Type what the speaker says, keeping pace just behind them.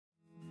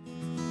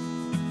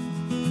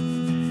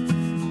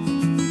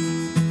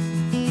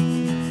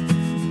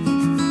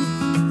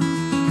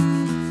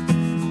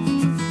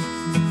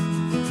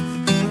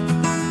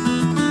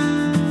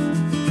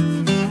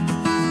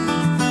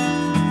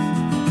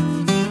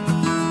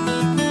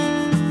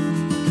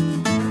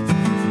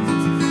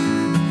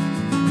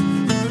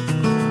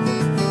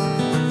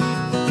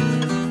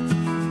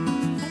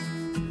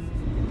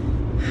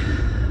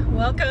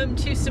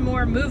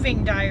more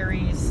Moving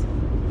Diaries.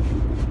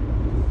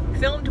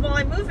 Filmed while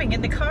I'm moving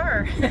in the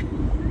car.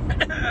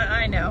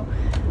 I know.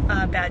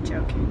 Bad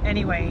joke.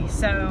 Anyway,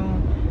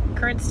 so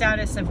current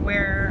status of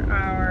where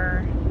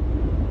our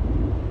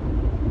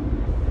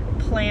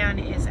plan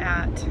is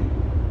at.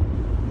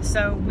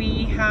 So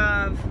we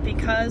have,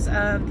 because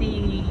of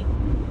the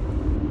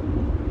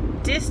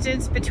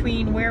distance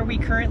between where we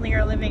currently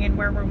are living and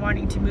where we're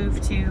wanting to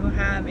move to,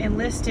 have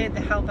enlisted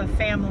the help of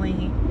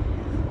family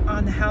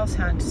on the house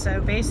hunt.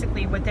 So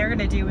basically what they're going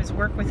to do is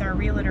work with our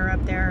realtor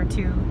up there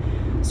to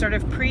sort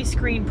of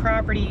pre-screen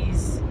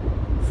properties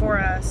for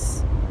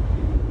us,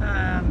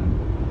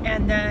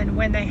 and then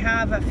when they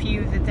have a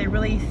few that they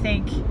really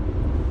think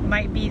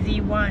might be the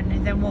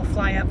one, then we'll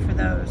fly up for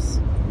those,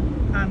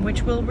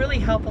 which will really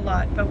help a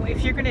lot. But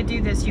if you're going to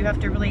do this, you have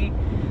to really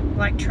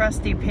like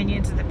trust the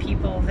opinions of the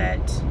people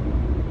that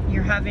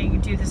you're having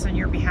do this on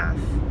your behalf,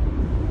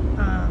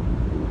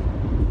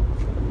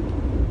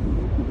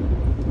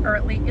 or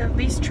at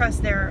least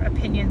trust their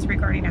opinions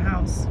regarding a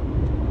house.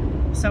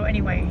 So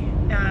anyway,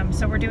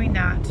 so we're doing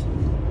that.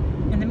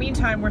 In the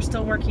meantime, we're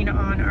still working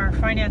on our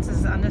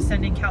finances on this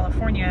end in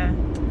California,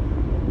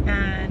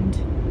 and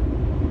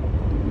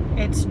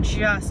it's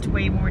just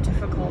way more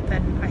difficult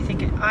than I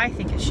think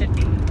it should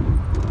be.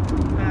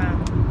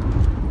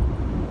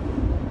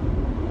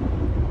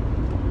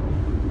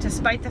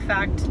 Despite the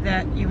fact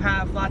that you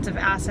have lots of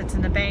assets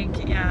in the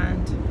bank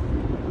and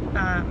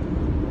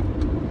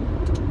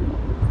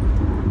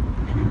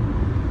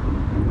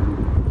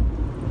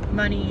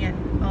money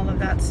and all of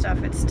that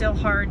stuff, it's still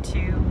hard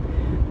to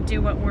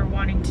do what we're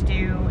wanting to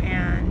do,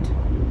 and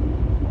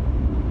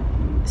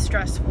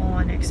stressful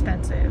and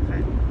expensive.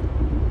 And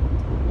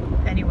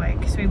anyway,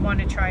 because we want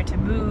to try to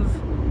move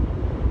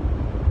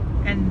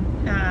and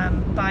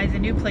buy the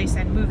new place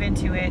and move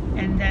into it,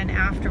 and then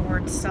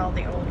afterwards sell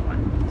the old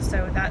one.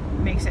 So that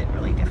makes it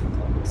really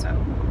difficult. So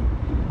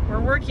we're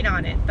working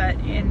on it, but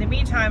in the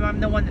meantime, I'm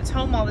the one that's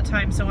home all the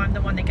time, so I'm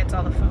the one that gets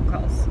all the phone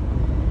calls.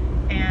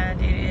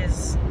 And it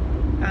is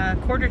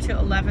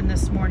 10:45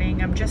 this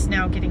morning. I'm just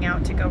now getting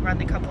out to go run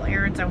the couple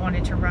errands I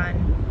wanted to run,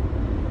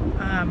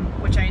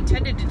 which I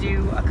intended to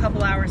do a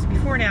couple hours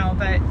before now,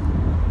 but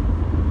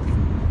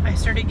I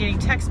started getting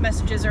text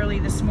messages early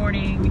this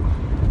morning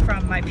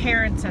from my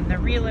parents and the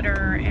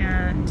realtor,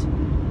 and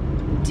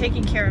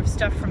taking care of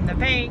stuff from the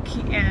bank,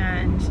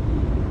 and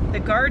the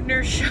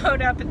gardeners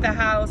showed up at the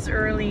house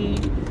early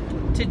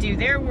to do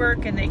their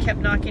work, and they kept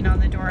knocking on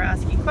the door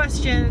asking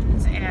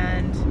questions,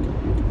 and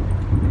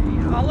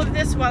all of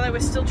this while I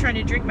was still trying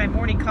to drink my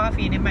morning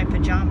coffee and in my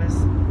pajamas.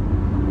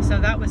 So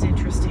that was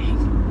interesting.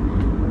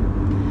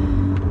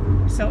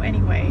 So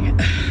anyway,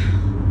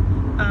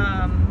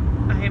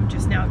 I am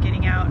just now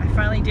getting out. I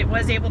finally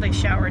was able to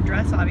shower and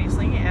dress,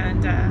 obviously,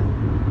 and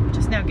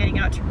just now getting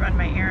out to run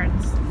my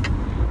errands.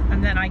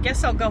 And then I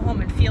guess I'll go home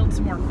and field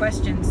some more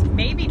questions.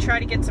 Maybe try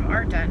to get some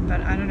art done,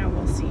 but I don't know,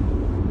 we'll see.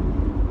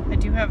 I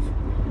do have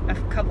a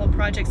couple of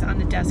projects on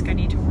the desk I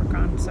need to work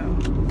on, so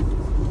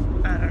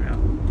I don't know.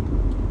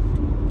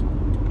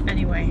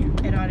 Anyway,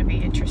 it ought to be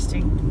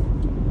interesting.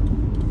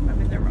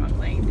 I'm in the wrong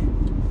lane.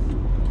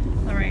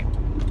 Alright,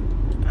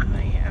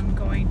 I am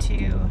going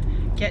to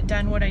get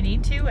done what I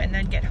need to and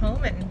then get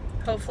home, and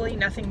hopefully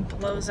nothing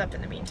blows up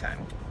in the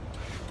meantime.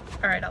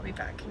 Alright, I'll be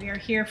back. We are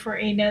here for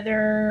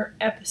another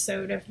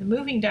episode of the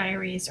Moving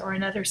Diaries, or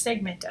another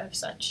segment of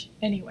such.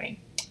 Anyway,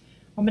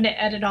 I'm going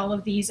to edit all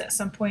of these at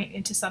some point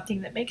into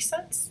something that makes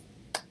sense.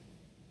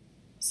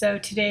 So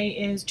today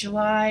is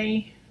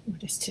July,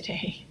 what is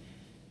today?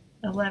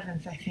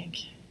 11th, I think.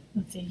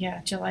 Let's see,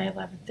 yeah, July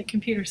 11th. The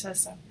computer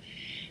says so.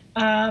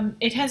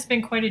 It has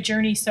been quite a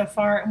journey so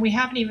far, and we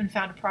haven't even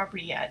found a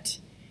property yet.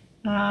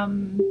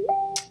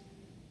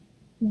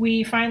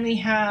 We finally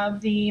have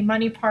the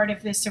money part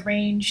of this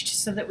arranged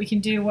so that we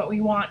can do what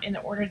we want in the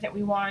order that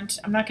we want.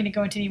 I'm not going to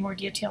go into any more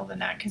detail than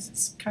that because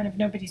it's kind of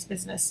nobody's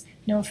business.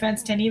 No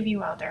offense to any of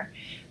you out there.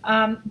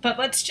 But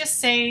let's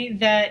just say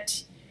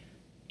that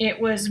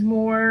it was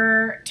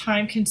more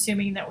time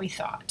consuming than we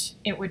thought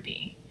it would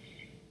be,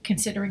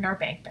 considering our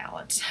bank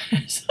balance.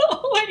 So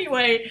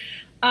anyway,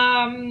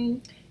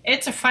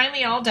 it's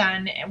finally all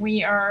done.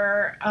 We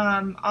are,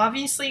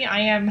 obviously I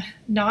am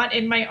not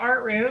in my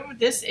art room.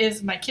 This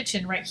is my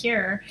kitchen right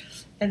here.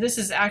 And this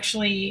is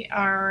actually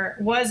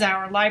was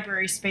our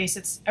library space.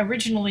 It's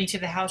originally to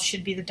the house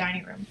should be the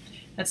dining room.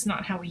 That's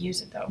not how we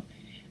use it though.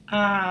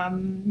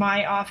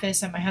 My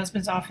office and my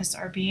husband's office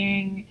are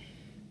being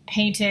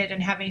painted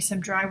and having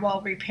some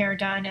drywall repair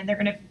done. And they're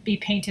going to be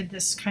painted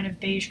this kind of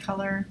beige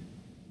color.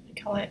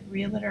 Call it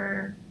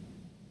realtor,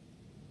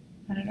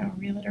 I don't know,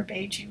 realtor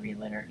beige,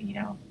 realtor, you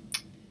know,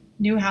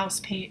 new house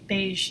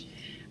beige,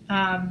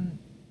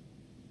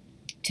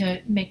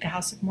 to make the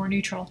house look more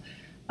neutral.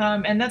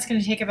 And that's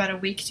going to take about a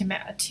week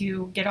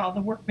to get all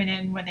the workmen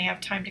in when they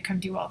have time to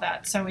come do all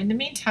that. So in the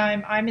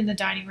meantime, I'm in the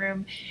dining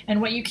room, and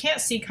what you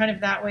can't see kind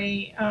of that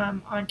way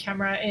on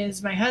camera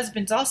is my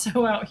husband's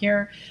also out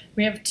here.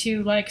 We have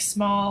two like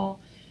small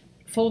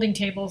folding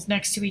tables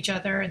next to each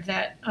other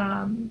that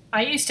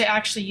I used to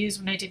actually use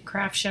when I did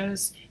craft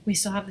shows. We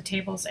still have the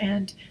tables,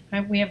 and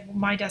we have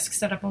my desk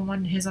set up on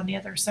one, his on the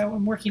other. So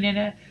I'm working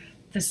in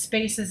the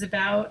space is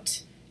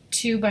about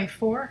 2 by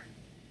 4.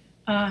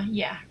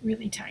 Yeah,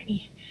 really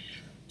tiny.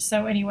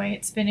 So anyway,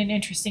 it's been an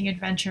interesting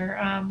adventure.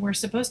 We're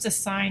supposed to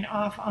sign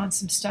off on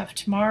some stuff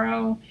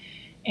tomorrow,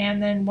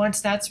 and then once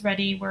that's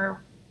ready, we're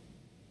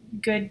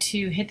good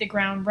to hit the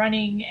ground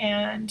running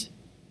and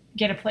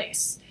get a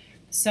place.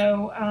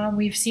 So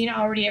we've seen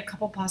already a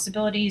couple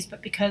possibilities,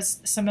 but because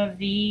some of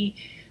the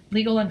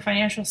legal and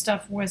financial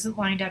stuff wasn't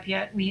lined up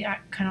yet, we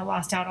kind of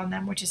lost out on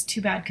them, which is too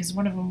bad because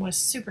one of them was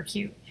super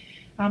cute.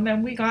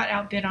 And we got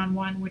outbid on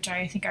one, which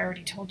I think I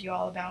already told you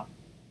all about.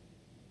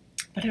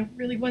 But I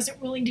really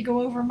wasn't willing to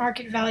go over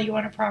market value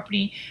on a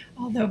property,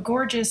 although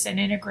gorgeous and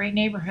in a great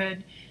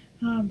neighborhood.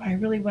 I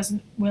really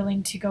wasn't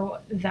willing to go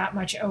that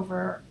much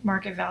over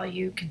market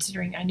value,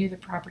 considering I knew the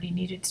property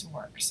needed some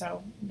work.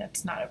 So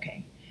that's not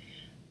okay.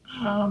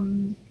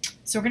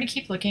 So we're going to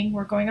keep looking.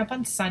 We're going up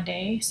on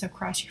Sunday, so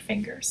cross your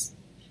fingers.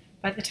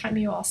 By the time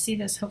you all see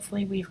this,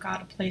 hopefully we've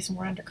got a place and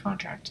we're under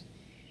contract.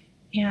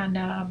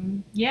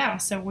 And yeah,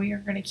 so we are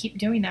going to keep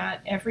doing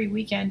that every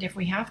weekend if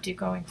we have to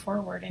going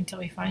forward until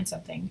we find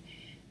something.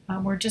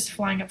 We're just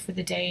flying up for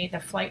the day. The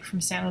flight from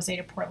San Jose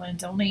to Portland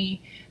is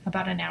only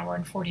about an hour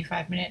and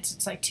 45 minutes.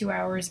 It's like 2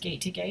 hours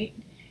gate to gate.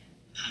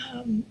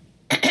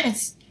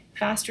 It's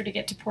faster to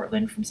get to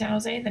Portland from San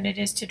Jose than it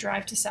is to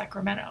drive to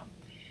Sacramento.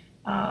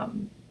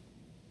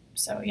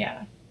 So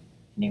yeah,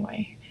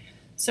 anyway,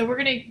 so we're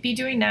going to be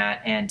doing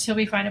that until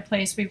we find a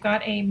place. We've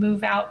got a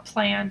move out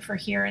plan for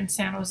here in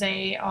San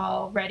Jose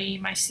already.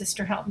 My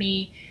sister helped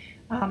me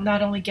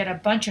not only get a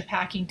bunch of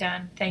packing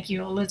done. Thank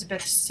you,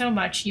 Elizabeth, so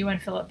much. You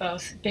and Philip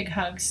both, big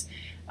hugs.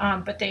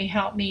 But they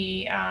helped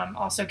me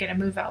also get a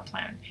move out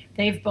plan.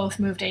 They've both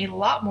moved a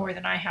lot more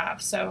than I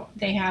have, so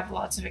they have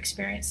lots of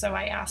experience. So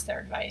I asked their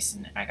advice,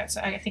 and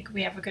I think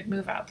we have a good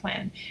move out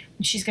plan,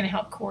 and she's going to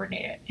help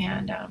coordinate it.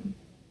 And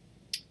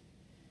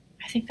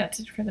I think that's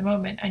it for the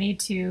moment. I need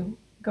to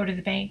go to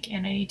the bank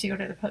and I need to go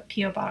to the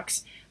P.O.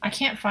 box. I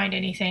can't find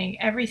anything.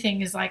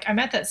 Everything is like, I'm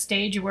at that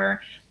stage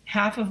where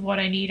half of what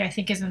I need I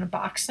think is in a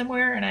box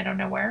somewhere and I don't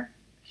know where.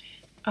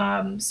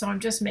 So I'm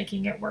just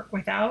making it work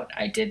without.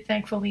 I did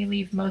thankfully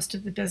leave most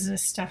of the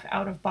business stuff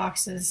out of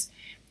boxes,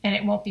 and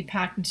it won't be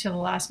packed until the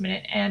last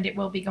minute, and it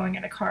will be going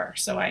in a car.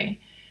 So I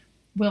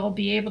will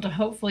be able to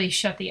hopefully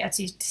shut the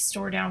Etsy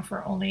store down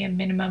for only a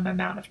minimum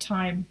amount of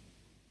time.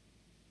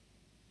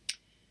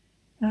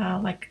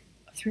 Like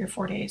 3 or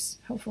 4 days,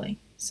 hopefully.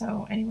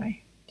 So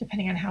anyway,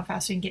 depending on how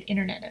fast we can get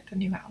internet at the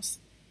new house.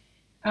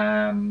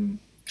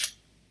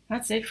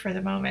 That's it for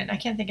the moment. I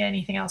can't think of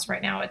anything else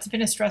right now. It's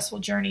been a stressful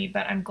journey,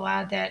 but I'm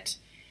glad that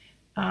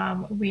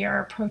we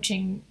are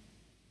approaching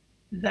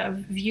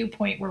the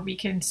viewpoint where we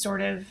can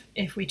sort of,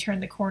 if we turn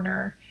the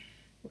corner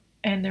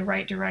in the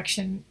right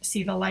direction,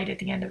 see the light at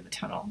the end of the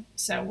tunnel.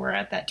 So we're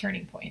at that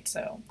turning point.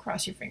 So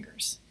cross your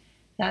fingers.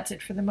 That's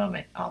it for the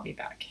moment. I'll be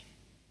back.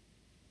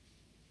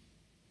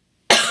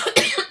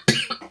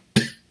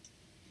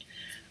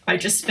 I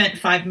just spent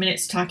 5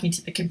 minutes talking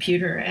to the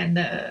computer and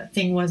the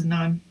thing wasn't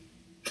on.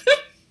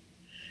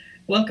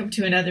 Welcome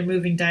to another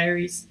Moving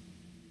Diaries.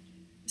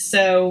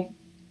 So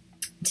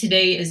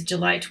today is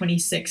July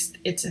 26th.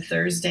 It's a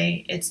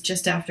Thursday. It's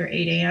just after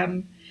 8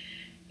 a.m.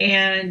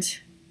 And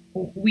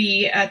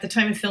we, at the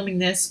time of filming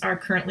this, are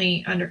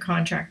currently under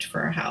contract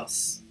for a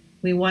house.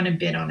 We want to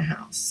bid on a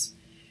house.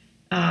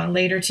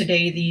 Later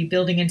today, the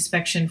building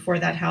inspection for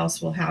that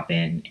house will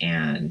happen,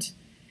 and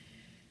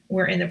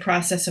we're in the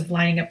process of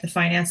lining up the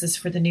finances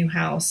for the new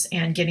house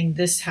and getting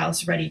this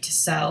house ready to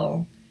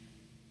sell,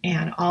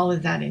 and all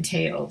of that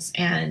entails.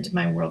 And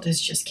my world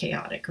is just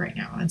chaotic right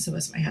now, and so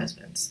is my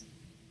husband's.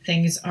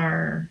 Things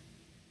are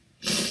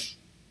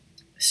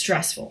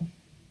stressful,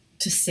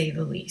 to say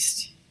the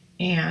least,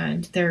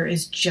 and there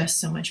is just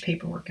so much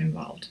paperwork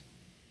involved,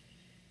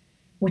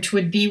 which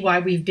would be why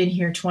we've been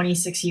here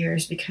 26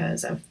 years,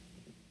 because of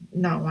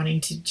not wanting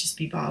to just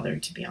be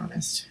bothered, to be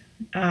honest.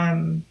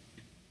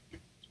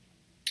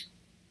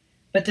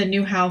 But the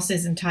new house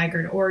is in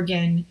Tigard,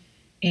 Oregon,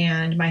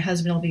 and my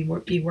husband will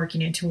be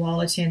working in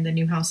Tualatin. The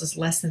new house is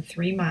less than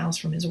 3 miles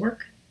from his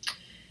work,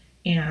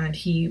 and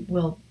he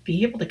will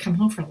be able to come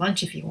home for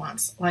lunch if he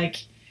wants.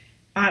 Like,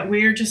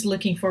 we're just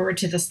looking forward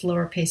to the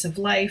slower pace of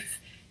life,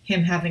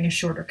 him having a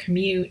shorter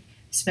commute,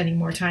 spending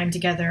more time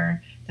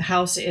together. The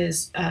house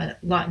is a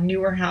lot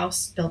newer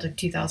house, built in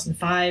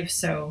 2005,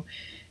 so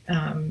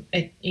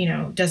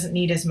it doesn't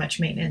need as much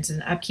maintenance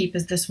and upkeep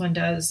as this one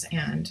does.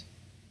 And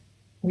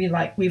we've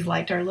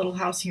liked our little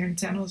house here in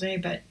San Jose,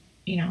 but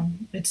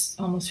it's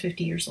almost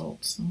 50 years old.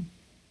 So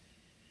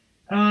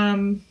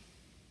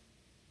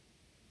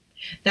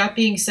that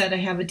being said, I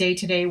have a day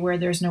today where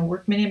there's no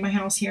workmen in my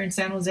house here in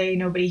San Jose,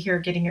 nobody here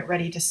getting it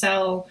ready to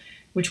sell,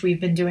 which we've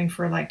been doing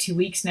for like 2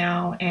 weeks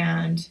now.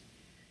 And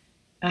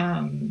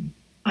I'm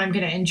going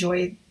to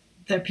enjoy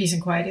the peace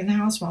and quiet in the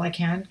house while I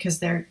can, because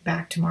they're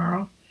back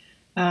tomorrow.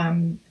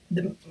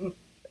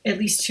 at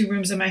least 2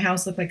 rooms in my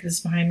house look like this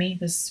behind me.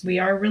 We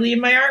are really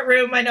in my art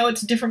room. I know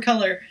it's a different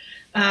color.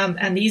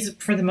 And these,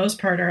 for the most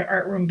part, are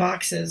art room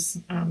boxes.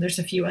 There's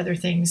a few other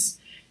things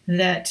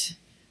that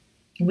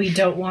we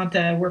don't want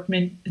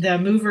the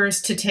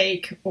movers to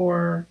take,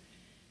 or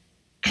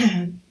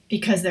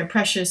because they're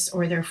precious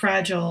or they're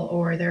fragile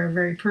or they're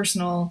very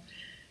personal,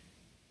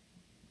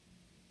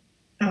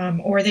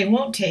 or they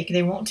won't take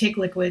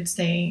liquids,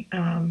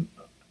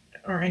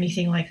 or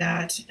anything like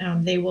that.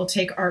 They will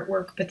take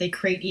artwork, but they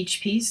crate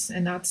each piece,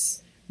 and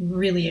that's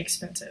really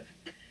expensive.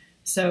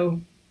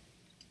 So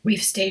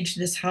we've staged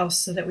this house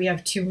so that we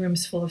have 2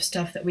 rooms full of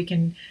stuff that we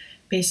can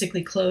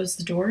basically close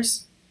the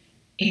doors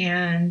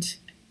and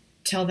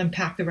tell them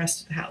pack the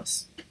rest of the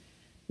house.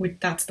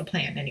 That's the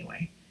plan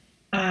anyway.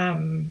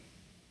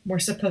 We're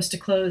supposed to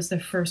close the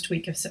first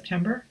week of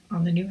September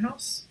on the new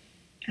house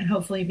and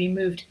hopefully be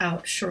moved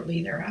out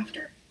shortly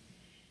thereafter.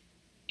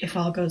 If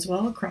all goes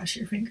well, cross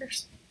your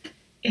fingers.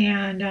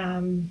 And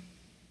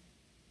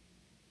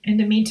in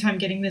the meantime,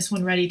 getting this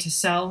one ready to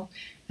sell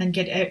and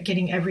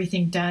getting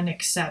everything done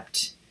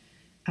except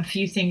a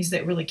few things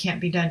that really can't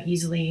be done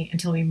easily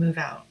until we move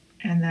out.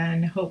 And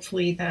then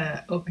hopefully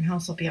the open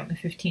house will be on the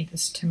 15th of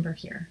September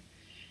here.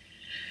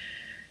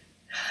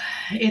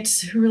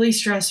 It's really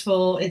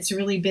stressful. It's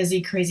really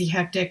busy, crazy,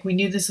 hectic. We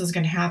knew this was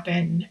going to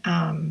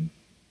happen.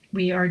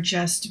 We are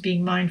just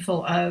being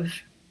mindful of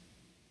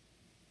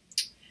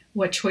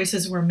what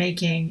choices we're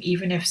making,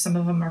 even if some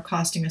of them are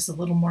costing us a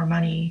little more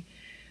money,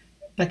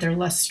 but they're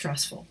less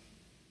stressful.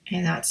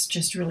 And that's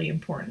just really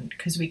important,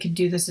 because we could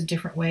do this a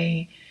different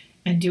way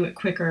and do it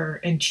quicker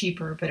and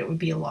cheaper, but it would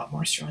be a lot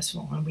more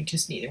stressful, and we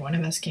just, neither one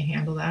of us can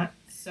handle that.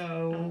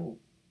 So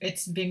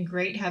it's been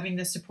great having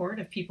the support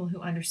of people who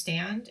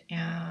understand.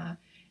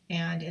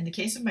 And in the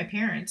case of my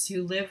parents,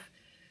 who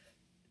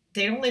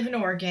they don't live in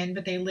Oregon,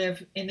 but they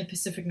live in the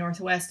Pacific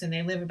Northwest, and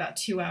they live about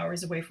 2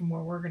 hours away from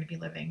where we're going to be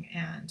living.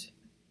 And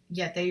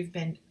yet they've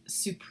been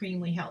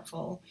supremely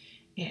helpful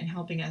in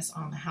helping us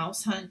on the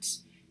house hunt,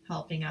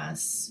 helping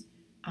us.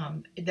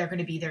 They're going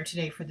to be there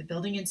today for the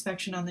building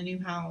inspection on the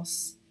new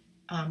house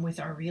with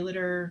our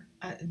realtor.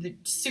 They're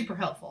super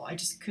helpful. I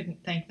just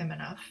couldn't thank them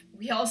enough.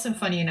 We also,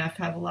 funny enough,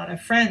 have a lot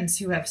of friends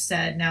who have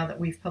said, now that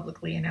we've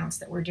publicly announced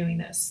that we're doing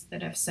this,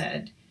 that have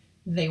said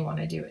they want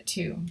to do it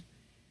too.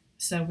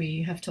 So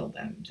we have told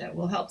them that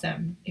we'll help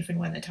them if and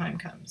when the time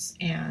comes,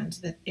 and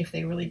that if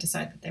they really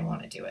decide that they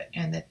want to do it,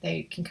 and that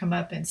they can come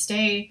up and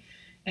stay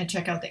and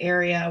check out the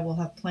area. We'll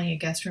have plenty of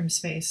guest room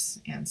space.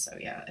 And so,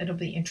 yeah, it'll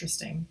be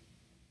interesting.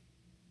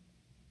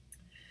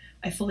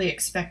 I fully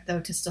expect, though,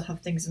 to still have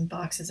things in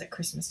boxes at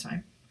Christmas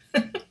time.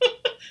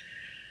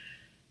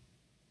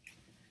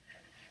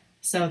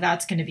 So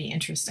that's going to be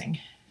interesting.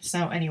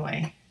 So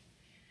anyway,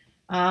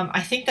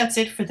 I think that's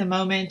it for the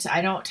moment.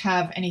 I don't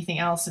have anything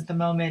else at the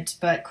moment,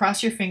 but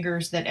cross your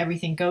fingers that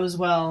everything goes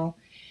well.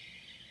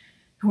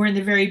 We're in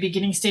the very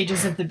beginning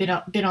stages of the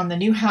bid on the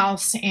new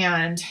house,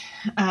 and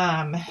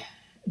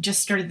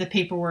just started the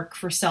paperwork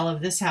for sale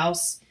of this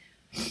house.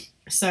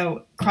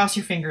 So cross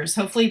your fingers.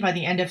 Hopefully by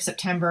the end of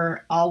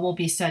September, all will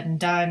be said and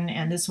done,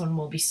 and this one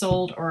will be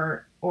sold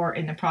or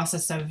in the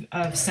process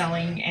of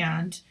selling.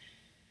 And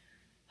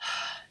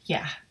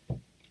yeah,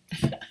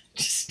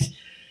 just,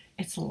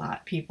 it's a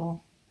lot,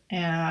 people.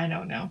 And I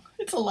don't know.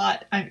 It's a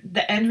lot.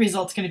 The end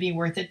result's going to be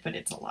worth it, but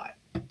it's a lot.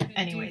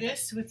 Anyway, do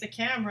this with the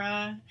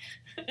camera.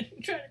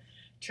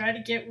 try to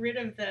get rid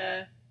of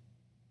the,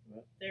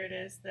 oh, there it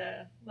is,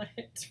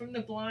 it's from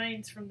the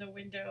blinds from the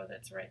window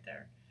that's right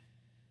there.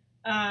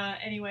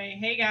 Anyway,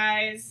 hey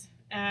guys,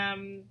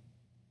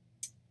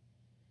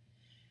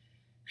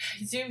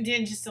 zoomed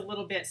in just a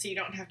little bit so you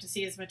don't have to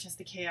see as much as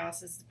the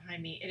chaos is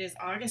behind me. It is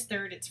August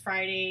 3rd, it's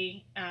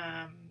Friday,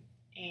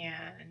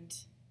 and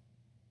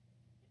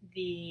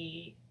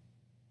the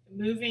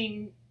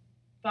moving,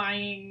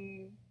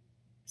 buying,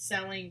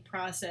 selling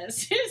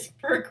process is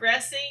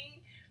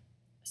progressing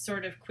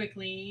sort of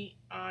quickly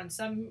on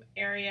some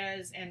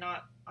areas and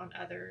not on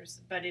others,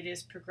 but it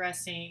is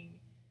progressing,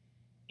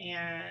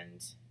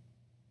 and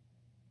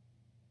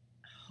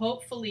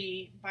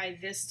hopefully by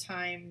this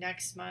time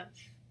next month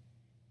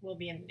we'll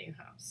be in the new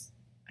house.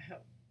 I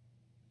hope.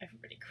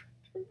 Everybody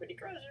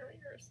cross your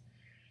fingers.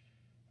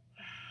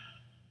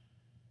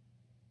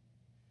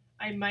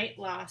 I might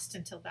last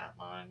until that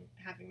long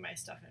having my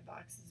stuff in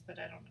boxes, but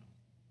I don't know.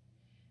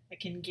 I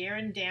can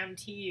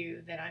guarantee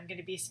you that I'm going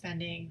to be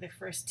spending the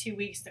first 2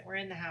 weeks that we're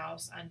in the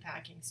house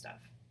unpacking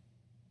stuff.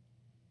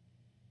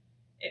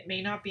 It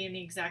may not be in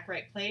the exact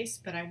right place,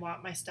 but I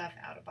want my stuff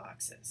out of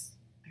boxes.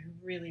 I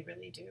really,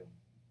 really do.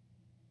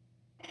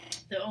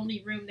 The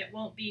only room that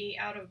won't be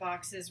out of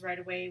boxes right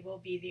away will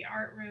be the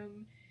art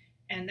room,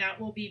 and that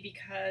will be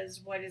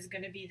because what is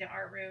going to be the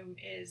art room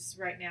is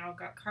right now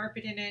got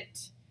carpet in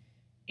it,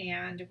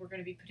 and we're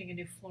going to be putting a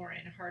new floor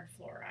in, a hard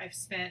floor. I've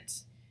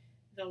spent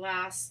the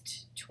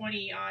last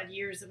 20 odd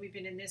years that we've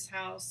been in this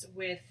house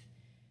with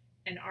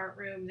an art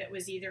room that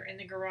was either in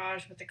the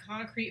garage with a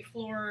concrete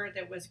floor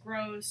that was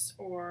gross,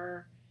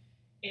 or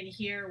in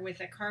here with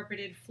a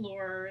carpeted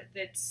floor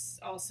that's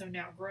also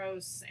now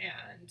gross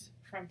and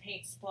from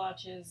paint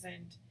splotches,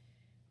 and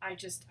I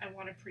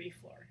want a pretty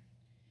floor.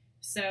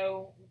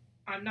 So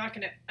I'm not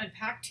going to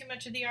unpack too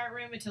much of the art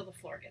room until the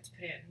floor gets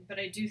put in, but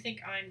I do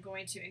think I'm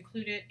going to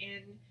include it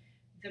in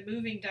the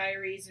Moving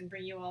Diaries and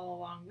bring you all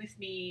along with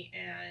me,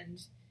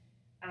 and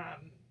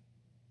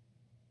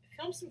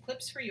film some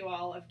clips for you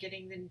all of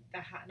getting the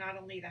not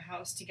only the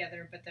house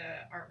together but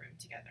the art room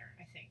together.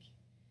 I think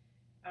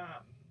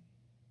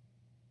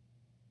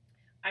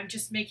I'm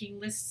just making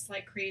lists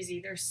like crazy.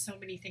 There's so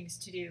many things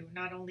to do,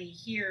 not only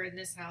here in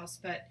this house,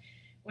 but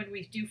when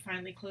we do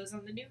finally close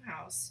on the new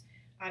house.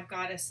 I've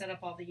got to set up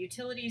all the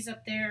utilities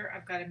up there.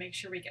 I've got to make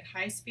sure we get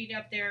high speed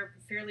up there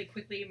fairly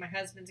quickly. My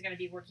husband's going to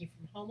be working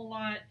from home a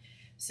lot,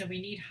 so we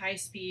need high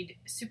speed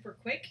super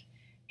quick.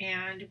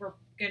 And we're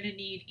going to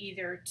need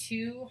either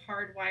 2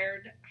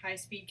 hardwired high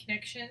speed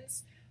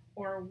connections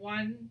or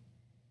 1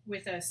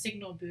 with a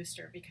signal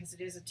booster, because it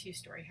is a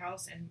 2-story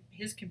house and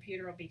his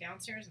computer will be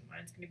downstairs and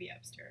mine's going to be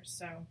upstairs.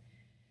 So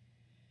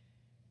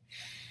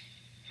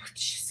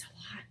it's just a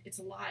lot. It's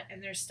a lot,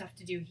 and there's stuff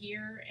to do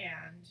here,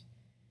 and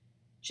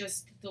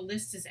just the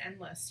list is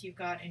endless. You've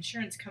got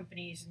insurance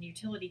companies and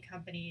utility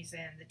companies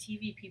and the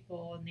TV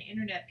people and the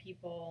internet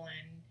people,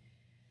 and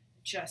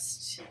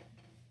just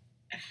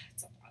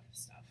it's a lot of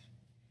stuff.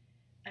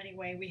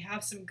 Anyway, we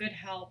have some good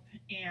help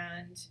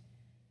and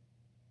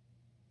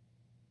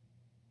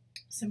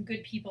some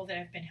good people that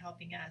have been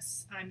helping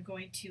us. I'm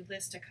going to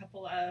list a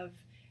couple of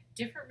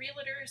different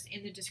realtors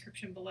in the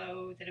description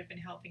below that have been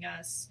helping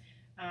us.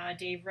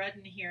 Dave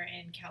Rudden here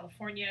in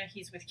California,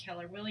 he's with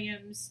Keller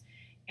Williams,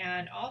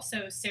 and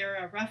also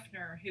Sarah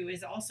Ruffner, who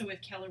is also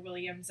with Keller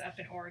Williams up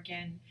in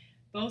Oregon.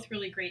 Both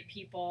really great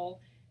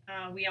people.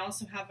 We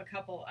also have a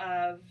couple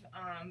of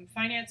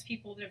finance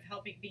people that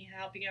have been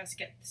helping us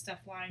get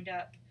stuff lined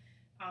up.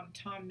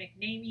 Tom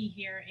McNamee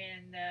here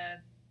in the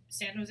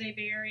San Jose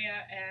Bay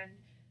Area, and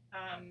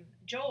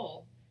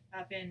Joel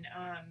up in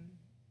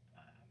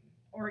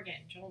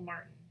Oregon,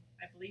 Joel.Martin.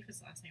 I believe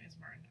his last name is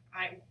Martin.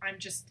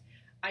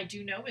 I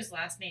do know his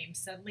last name.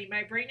 Suddenly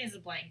my brain is a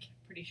blank.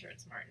 Pretty sure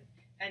it's Martin.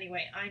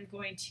 Anyway, I'm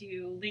going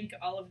to link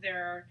all of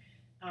their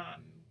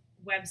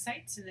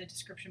websites in the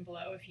description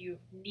below. If you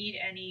need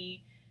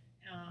any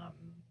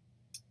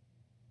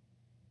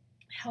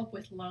help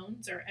with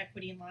loans or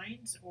equity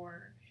lines,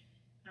 or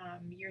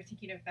you're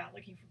thinking about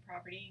looking for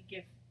property,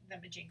 give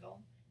them a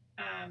jingle.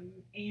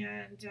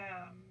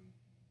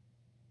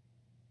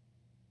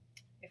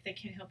 If they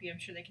can help you, I'm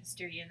sure they can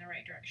steer you in the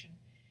right direction.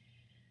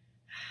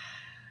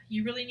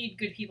 You really need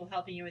good people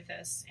helping you with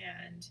this,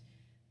 and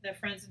the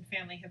friends and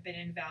family have been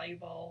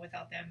invaluable.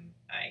 Without them,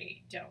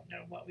 I don't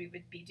know what we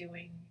would be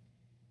doing.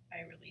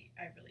 I really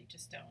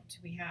just don't.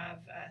 We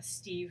have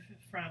Steve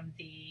from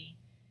the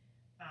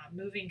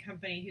moving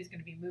company who's going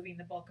to be moving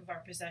the bulk of our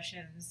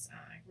possessions.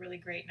 Really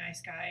great,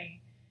 nice guy.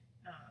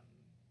 I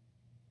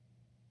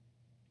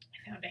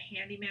found a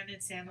handyman in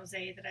San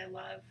Jose that I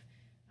love,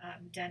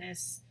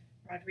 Dennis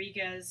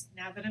Rodriguez.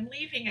 Now that I'm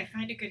leaving, I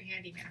find a good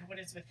handyman. What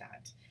is with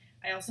that?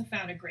 I also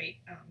found a great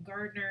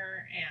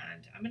gardener,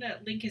 and I'm going to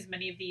link as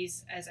many of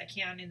these as I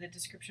can in the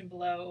description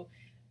below.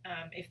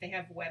 If they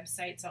have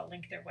websites, I'll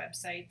link their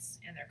websites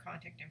and their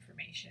contact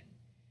information.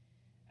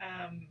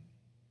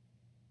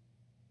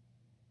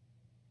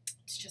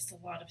 It's just a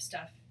lot of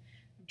stuff.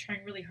 I'm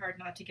trying really hard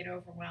not to get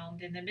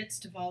overwhelmed. In the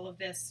midst of all of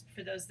this,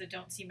 for those that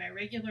don't see my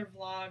regular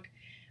vlog,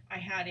 I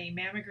had a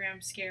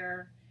mammogram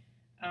scare,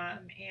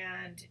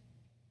 and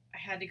I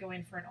had to go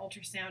in for an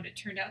ultrasound. It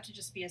turned out to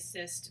just be a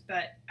cyst,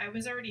 but I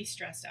was already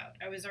stressed out.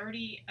 I was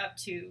already up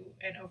to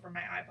and over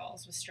my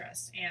eyeballs with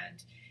stress,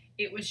 and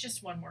it was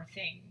just one more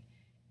thing.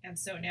 And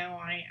so now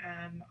I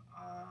am,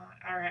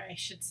 or I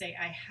should say,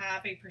 I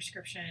have a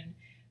prescription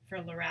for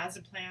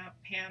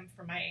lorazepam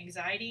for my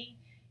anxiety,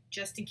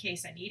 just in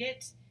case I need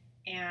it.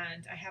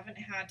 And I haven't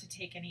had to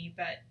take any,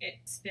 but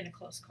it's been a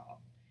close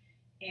call.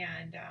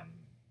 And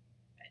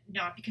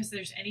not because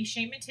there's any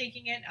shame in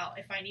taking it.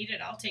 If I need it,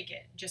 I'll take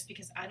it, just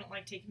because I don't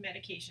like taking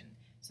medication.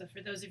 So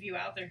for those of you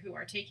out there who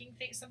are taking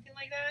something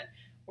like that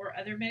or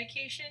other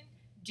medication,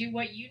 do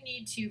what you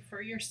need to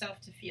for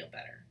yourself to feel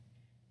better.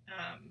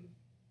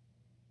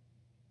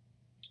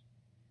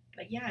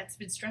 But yeah, it's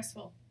been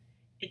stressful.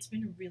 It's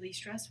been really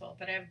stressful,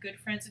 but I have good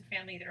friends and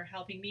family that are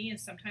helping me, and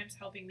sometimes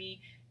helping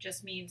me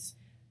just means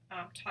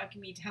talking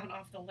me down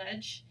off the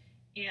ledge.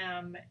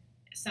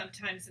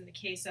 Sometimes in the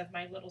case of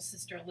my little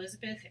sister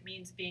Elizabeth, it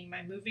means being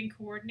my moving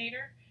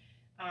coordinator.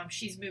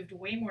 She's moved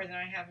way more than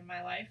I have in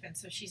my life, and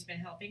so she's been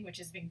helping, which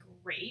has been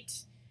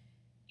great.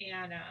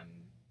 And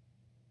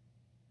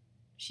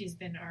she's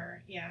been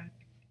our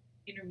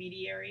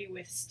intermediary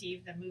with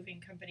Steve, the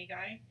moving company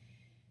guy.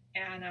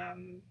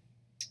 And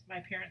my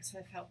parents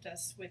have helped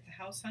us with the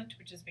house hunt,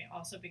 which has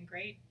also been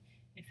great.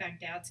 In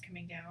fact, Dad's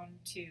coming down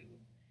to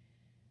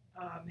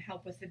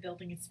help with the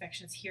building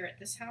inspections here at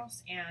this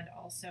house, and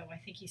also I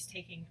think he's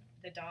taking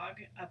the dog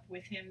up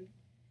with him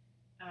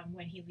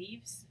when he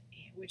leaves,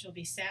 which will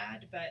be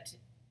sad, but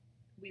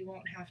we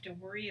won't have to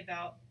worry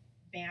about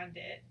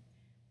Bandit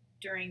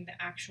during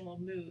the actual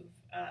move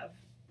of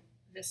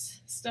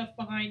this stuff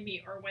behind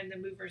me or when the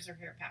movers are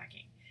here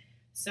packing.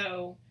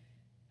 So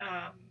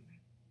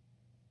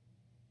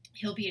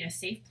he'll be in a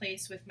safe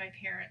place with my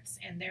parents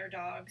and their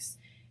dogs,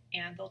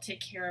 and they'll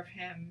take care of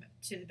him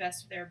to the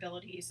best of their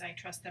abilities. I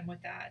trust them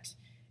with that.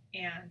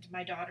 And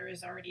my daughter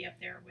is already up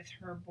there with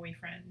her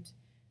boyfriend,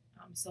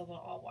 so they'll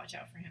all watch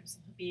out for him. So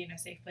he'll be in a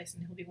safe place,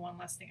 and he'll be one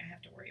less thing I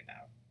have to worry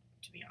about,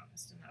 to be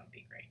honest, and that would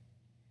be great.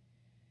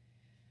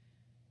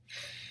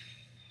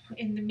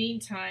 In the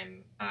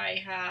meantime,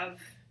 I have,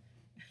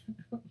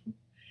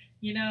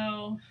 you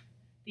know,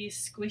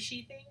 these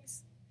squishy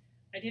things.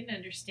 I didn't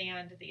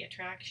understand the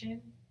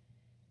attraction,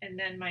 and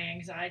then my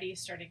anxiety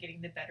started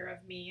getting the better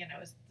of me, and I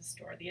was at the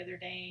store the other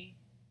day.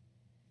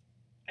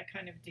 I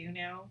kind of do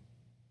now.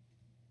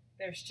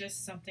 There's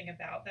just something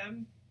about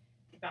them,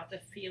 about the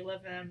feel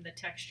of them, the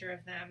texture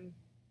of them,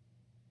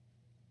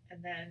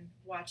 and then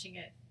watching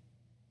it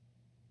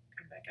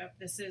come back up.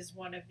 This is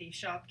one of the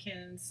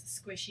Shopkins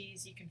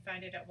squishies. You can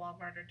find it at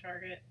Walmart or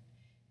Target.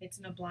 It's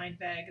in a blind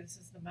bag. This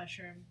is the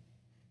mushroom.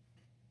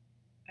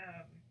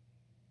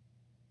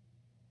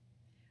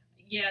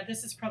 Yeah,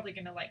 this is probably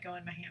going to like go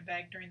in my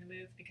handbag during the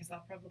move because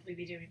I'll probably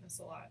be doing this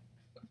a lot.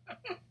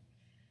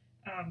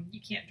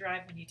 You can't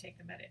drive when you take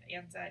the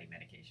anxiety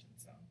medication,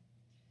 so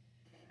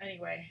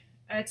anyway,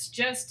 it's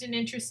just an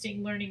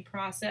interesting learning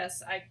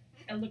process. I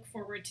look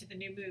forward to the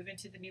new move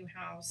into the new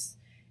house.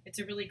 It's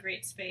a really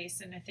great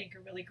space and I think a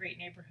really great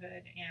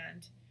neighborhood,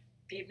 and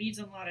it needs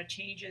a lot of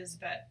changes,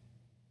 but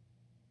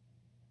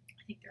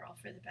I think they're all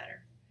for the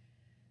better.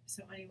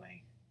 So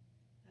anyway,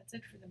 that's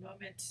it for the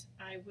moment.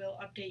 I will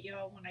update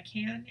y'all when I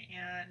can,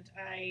 and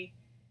I'm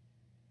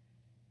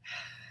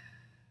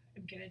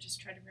going to just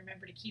try to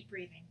remember to keep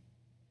breathing.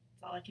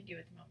 That's all I can do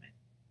at the moment.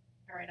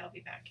 All right, I'll be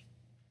back.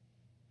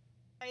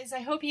 Guys, I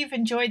hope you've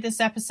enjoyed this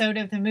episode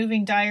of the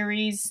Moving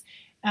Diaries.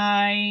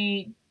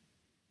 I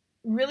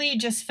really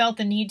just felt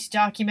the need to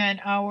document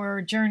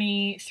our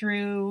journey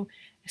through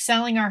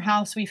selling our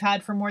house we've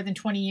had for more than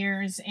 20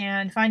 years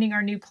and finding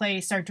our new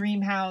place, our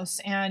dream house,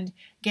 and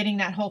getting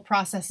that whole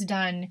process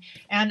done,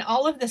 and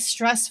all of the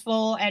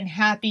stressful and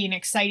happy and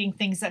exciting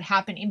things that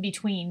happen in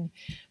between.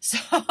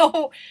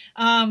 So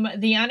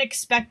the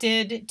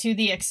unexpected to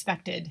the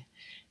expected.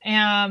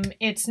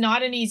 It's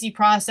not an easy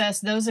process.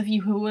 Those of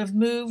you who have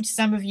moved,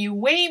 some of you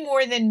way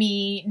more than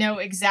me, know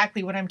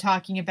exactly what I'm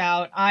talking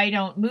about. I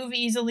don't move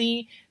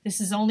easily.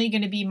 This is only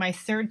going to be my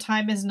third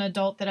time as an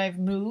adult that I've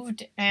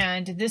moved,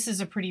 and this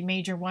is a pretty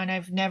major one.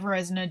 I've never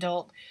as an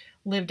adult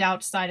lived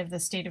outside of the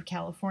state of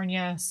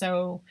California,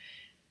 so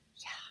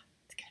yeah,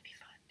 it's going to be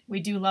fun.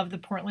 We do love the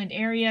Portland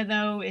area,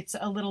 though. It's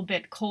a little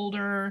bit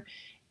colder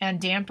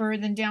and damper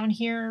than down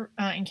here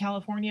in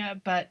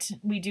California, but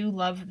we do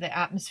love the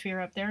atmosphere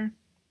up there.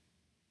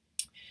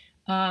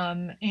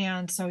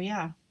 And so,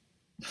 yeah,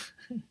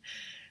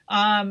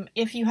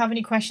 if you have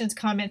any questions,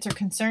 comments, or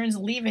concerns,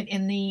 leave it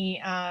in the,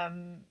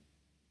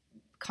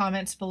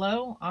 comments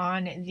below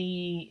on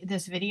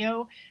this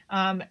video.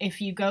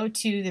 If you go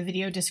to the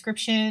video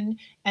description,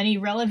 any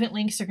relevant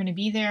links are going to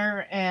be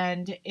there.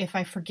 And if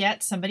I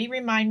forget, somebody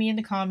remind me in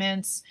the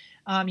comments.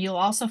 You'll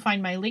also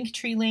find my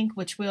Linktree link,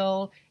 which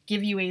will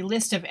give you a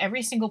list of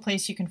every single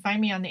place you can find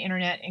me on the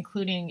internet,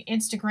 including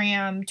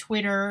Instagram,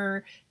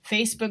 Twitter,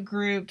 Facebook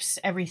groups,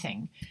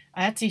 everything.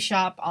 Etsy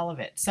shop, all of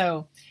it.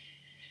 So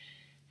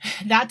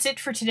that's it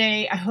for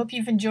today. I hope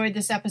you've enjoyed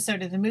this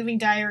episode of the Moving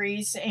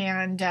Diaries.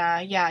 And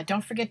yeah,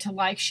 don't forget to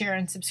like, share,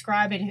 and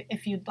subscribe. And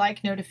if you'd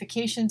like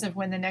notifications of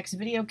when the next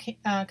video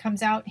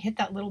comes out, hit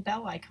that little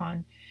bell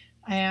icon.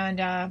 And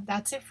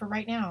that's it for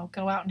right now.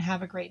 Go out and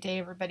have a great day,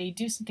 everybody.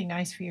 Do something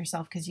nice for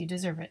yourself because you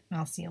deserve it. And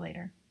I'll see you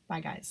later.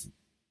 Bye, guys.